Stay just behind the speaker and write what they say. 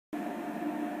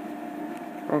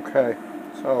Okay,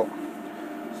 so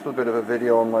a little bit of a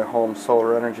video on my home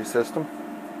solar energy system.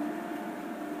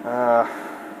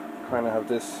 Kind of have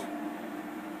this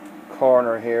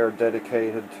corner here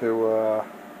dedicated to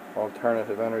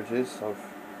alternative energies of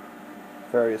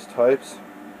various types,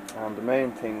 and the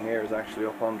main thing here is actually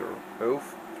up under a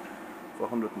roof of a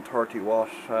 130 watt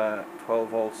 12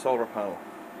 volt solar panel.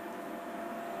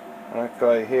 And that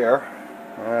guy here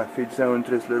feeds down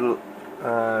into this little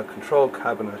control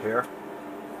cabinet here,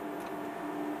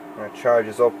 and it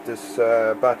charges up this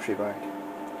battery bank.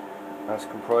 That's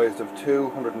comprised of two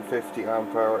 150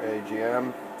 amp hour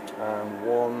AGM and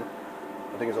one,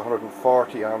 I think it's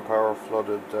 140 amp hour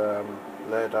flooded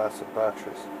lead acid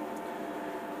batteries.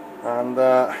 And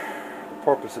the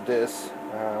purpose of this,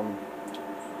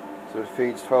 so it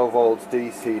feeds 12 volts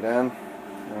DC then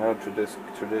through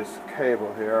this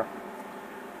cable here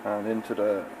and into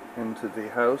the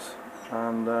house,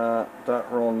 and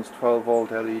that runs 12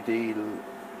 volt LED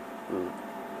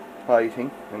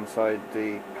lighting inside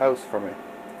the house for me.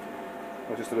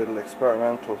 It's just a little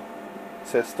experimental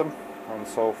system, and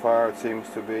so far it seems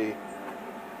to be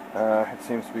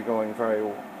going very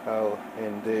well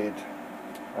indeed.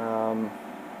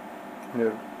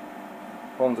 It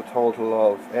runs a total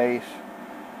of 8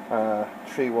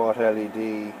 3 watt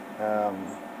LED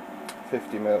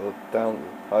 50mm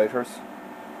downlighters,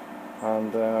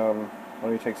 and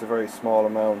only takes a very small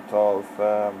amount of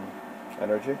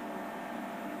energy.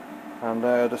 And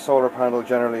the solar panel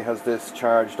generally has this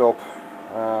charged up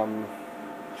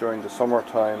during the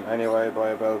summertime anyway by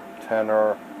about 10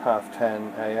 or half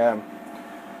 10 AM.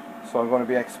 So I'm going to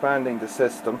be expanding the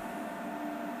system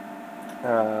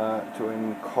to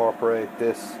incorporate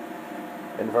this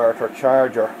inverter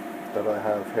charger that I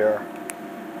have here.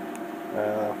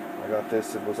 I got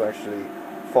this, it was actually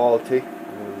faulty.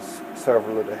 It was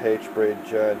several of the H-bridge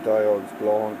diodes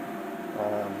blown,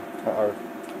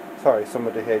 some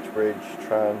of the H-bridge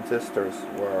transistors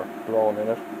were blown in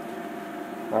it,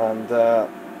 and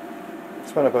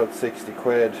spent about 60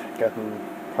 quid getting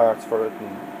parts for it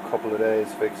and a couple of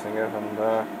days fixing it, and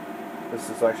this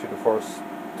is actually the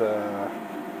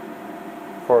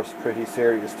first pretty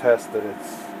serious test that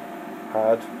it's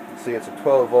had. See, it's a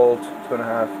 12 volt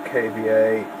 2.5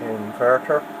 kVA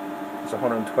inverter. It's a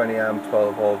 120 amp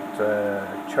 12 volt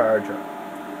charger,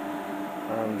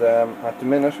 and at the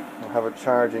minute I have it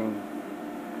charging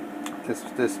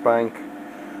this bank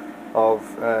of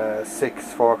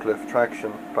 6 forklift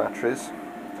traction batteries.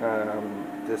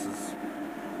 This is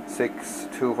 6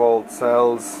 2 volt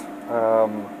cells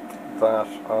that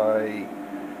I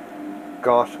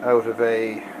got out of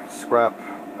a scrap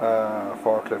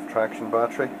forklift traction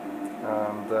battery,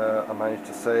 and I managed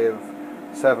to save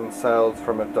 7 cells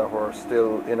from it that were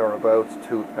still in or about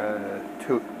 2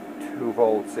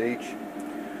 volts each,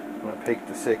 and I picked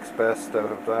the 6 best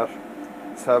out of that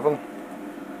 7.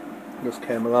 Just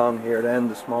came along here then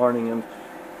this morning and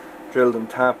drilled and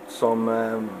tapped some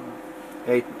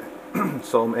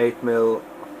 8mm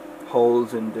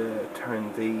holes in the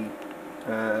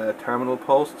terminal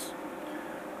posts.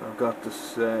 I've got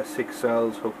this 6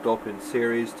 cells hooked up in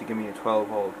series to give me a 12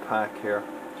 volt pack here.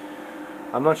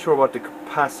 I'm not sure what the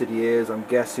capacity is. I'm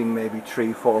guessing maybe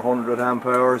 300-400 amp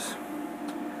hours,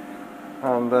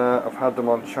 and I've had them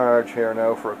on charge here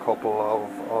now for a couple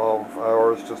of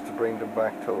hours just to bring them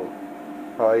back to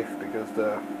life, because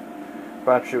the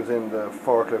battery was in the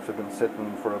forklift had been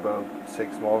sitting for about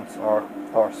 6 months or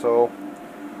so. So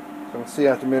you can see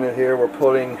at the minute here we're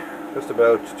pulling just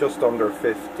under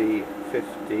 50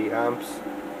 amps,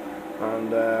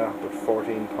 and with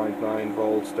 14.9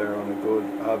 volts there on a good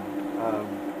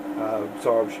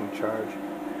absorption charge.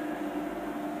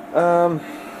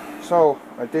 So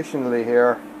additionally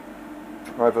here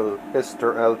I have a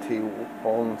Lister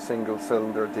LT1 single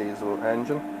cylinder diesel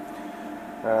engine.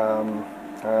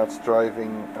 It's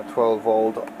driving a 12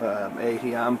 volt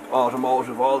 80 amp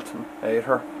automotive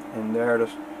alternator in there. That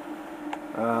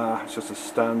it's just a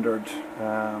standard,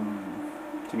 I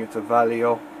think it's a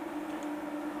Valeo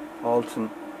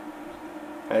alternator,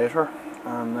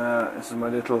 and this is my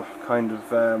little kind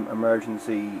of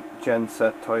emergency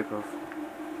genset type of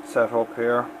setup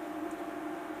here.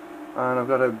 And I've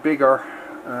got a bigger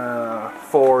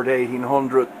Ford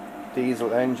 1800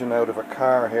 diesel engine out of a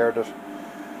car here that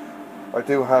I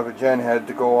do have a gen head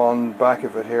to go on back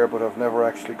of it here, but I've never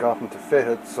actually gotten to fit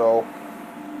it, so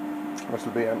this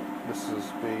will be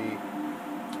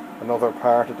another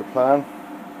part of the plan.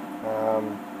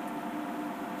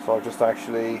 So I've just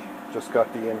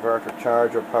got the inverter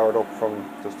charger powered up from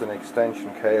just an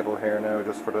extension cable here now,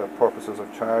 just for the purposes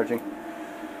of charging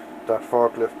that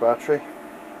forklift battery.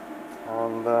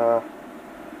 And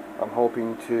I'm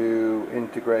hoping to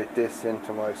integrate this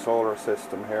into my solar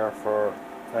system here for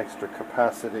extra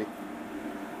capacity.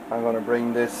 I'm going to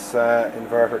bring this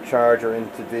inverter charger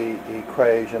into the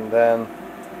equation then,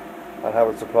 and have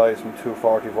it supply some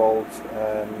 240 volts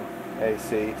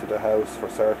AC to the house for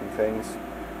certain things.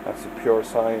 That's a pure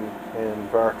sine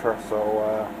inverter,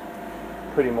 so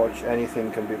pretty much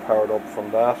anything can be powered up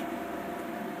from that.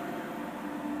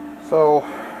 So,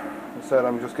 as I said,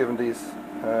 I'm just giving these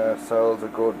cells a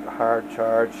good hard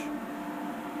charge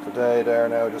today there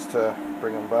now, just to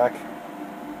bring them back,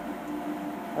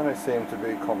 and they seem to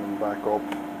be coming back up.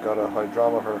 Got a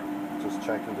hydrometer just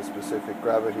checking the specific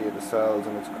gravity of the cells,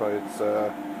 and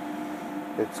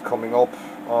it's coming up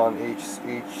on each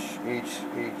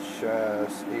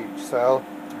cell,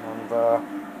 and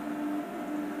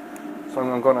so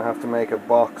I'm going to have to make a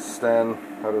box then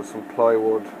out of some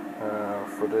plywood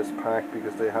for this pack,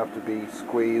 because they have to be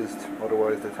squeezed,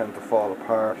 otherwise they tend to fall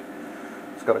apart.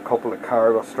 It's got a couple of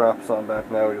cargo straps on that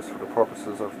now, just for the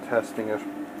purposes of testing it.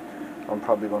 I'm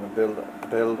probably going to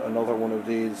build another one of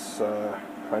these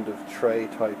kind of tray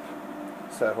type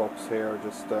setups here,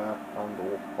 just on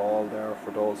the wall there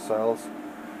for those cells.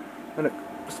 And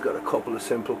it's got a couple of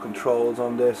simple controls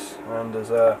on this, and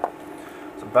there's a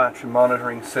battery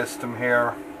monitoring system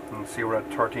here. You can see we're at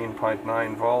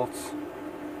 13.9 volts.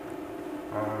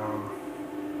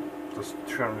 Just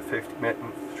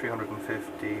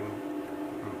 350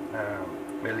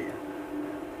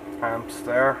 milliamps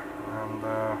there, and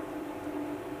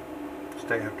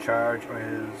state of charge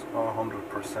is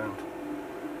 100%.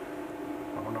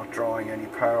 And we're not drawing any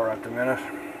power at the minute,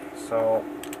 so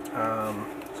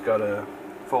it's got a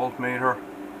voltmeter.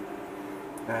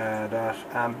 That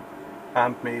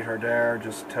amp meter there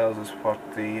just tells us what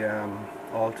the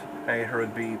alternator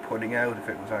would be putting out if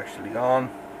it was actually on.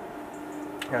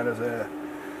 And there's a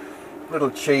little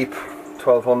cheap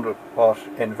 1200 watt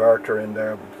inverter in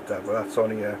there, but that's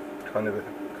only a kind of a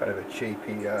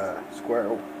cheapy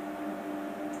square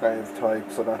wave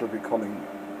type, so that'll be coming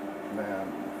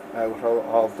out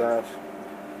of that.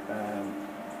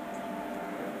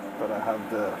 But I have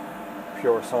the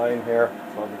pure sine here,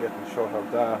 so I'll be getting shot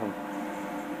of that and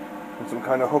some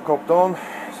kind of hookup done.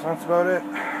 So that's about it.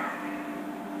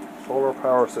 Solar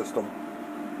power system,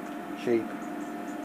 cheap.